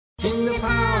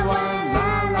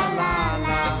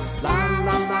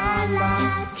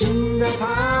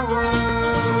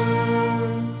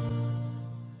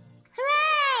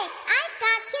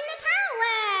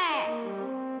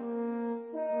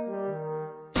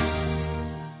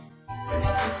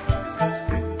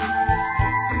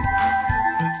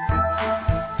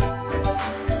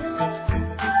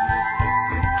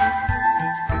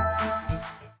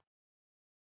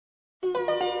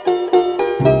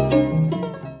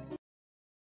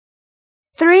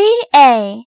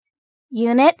3A,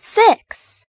 Unit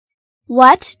 6.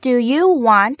 What do you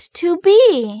want to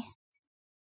be?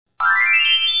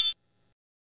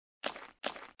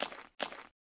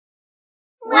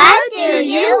 What do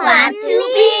you want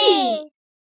to be?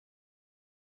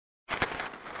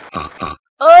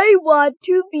 I want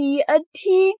to be a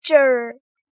teacher.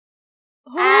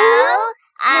 Oh,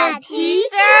 a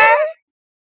teacher?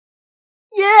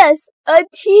 Yes, a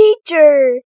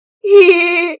teacher.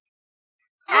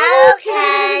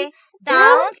 Okay,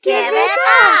 don't give it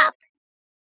up.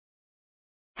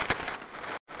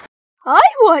 I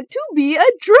want to be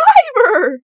a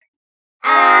driver.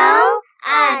 Oh,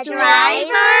 a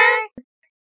driver?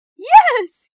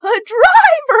 Yes, a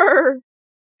driver.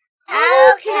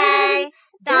 Okay,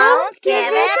 don't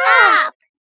give it up.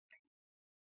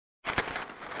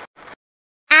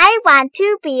 I want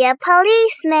to be a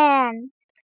policeman.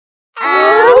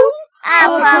 Oh, a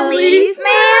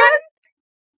policeman?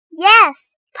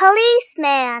 Yes,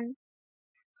 policeman.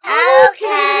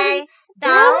 Okay,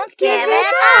 don't give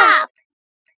it up.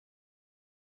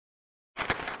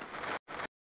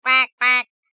 Quack, quack.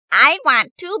 I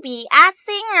want to be a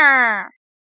singer.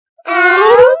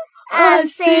 Oh, a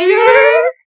singer?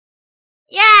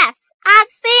 Yes, a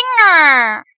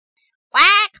singer.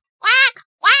 Quack, quack,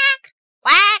 quack,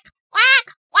 quack,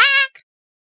 quack, quack.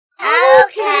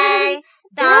 Okay,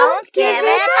 don't give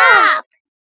it up.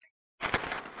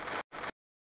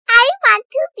 I want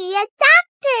to be a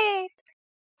doctor.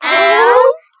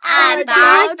 Oh, a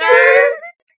doctor?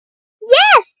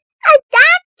 Yes, a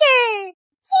doctor.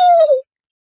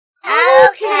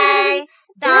 Okay,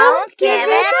 don't give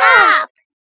it up.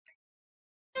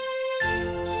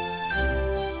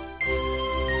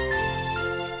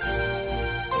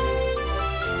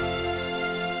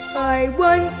 I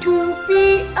want to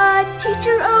be a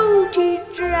teacher, oh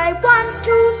teacher, I want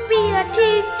to be a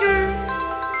teacher.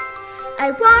 I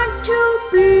want to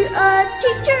be a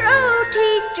teacher, oh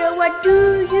teacher, what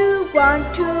do you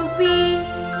want to be?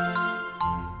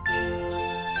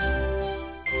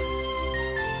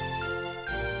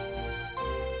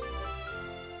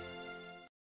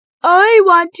 I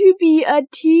want to be a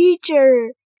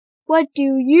teacher. What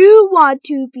do you want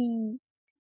to be?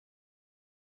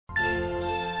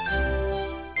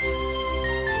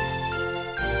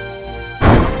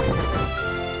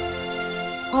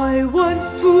 I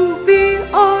want to be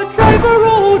a driver,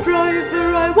 oh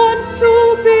driver, I want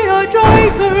to be a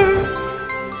driver.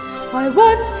 I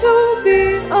want to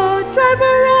be a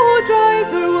driver, oh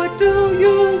driver, what do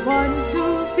you want to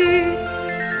be?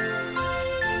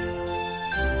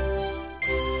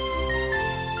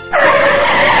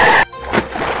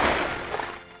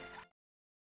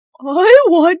 I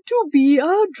want to be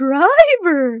a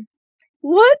driver.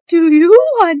 What do you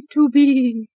want to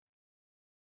be?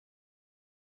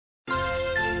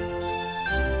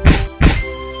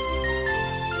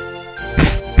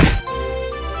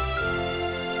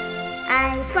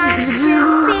 I want to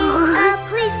be a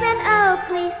policeman, oh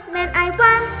policeman, I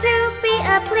want to be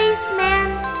a policeman.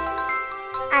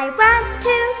 I want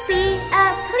to be a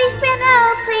policeman,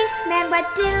 oh policeman, what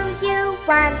do you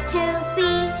want to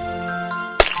be?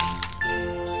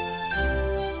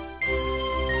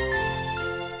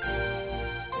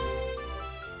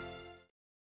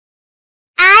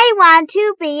 I want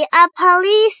to be a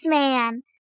policeman.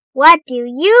 What do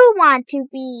you want to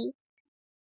be?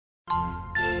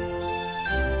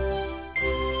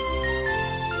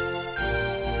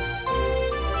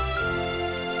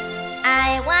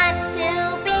 I want to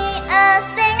be a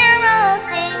singer, oh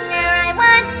singer, I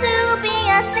want to be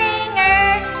a singer.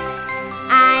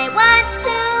 I want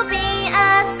to be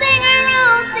a singer,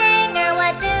 oh singer,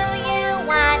 what do you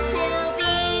want to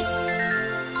be?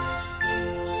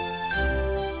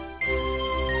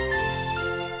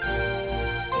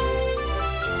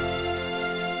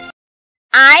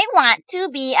 I want to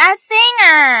be a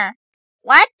singer.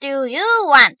 What do you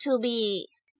want to be?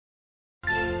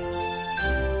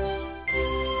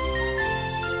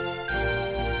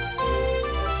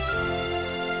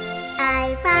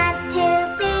 I want to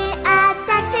be a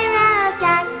doctor, oh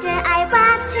doctor, I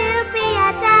want to be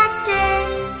a doctor.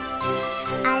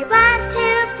 I want to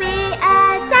be a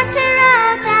doctor,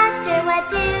 oh doctor, what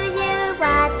do you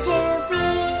want to be?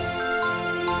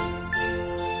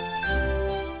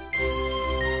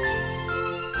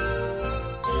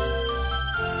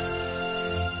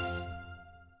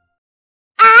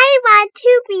 I want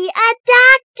to be a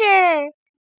doctor.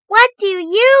 What do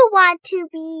you want to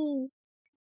be?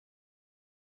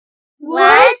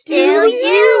 What do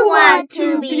you want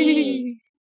to be?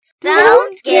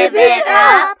 Don't give it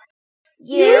up.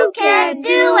 You can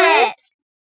do it.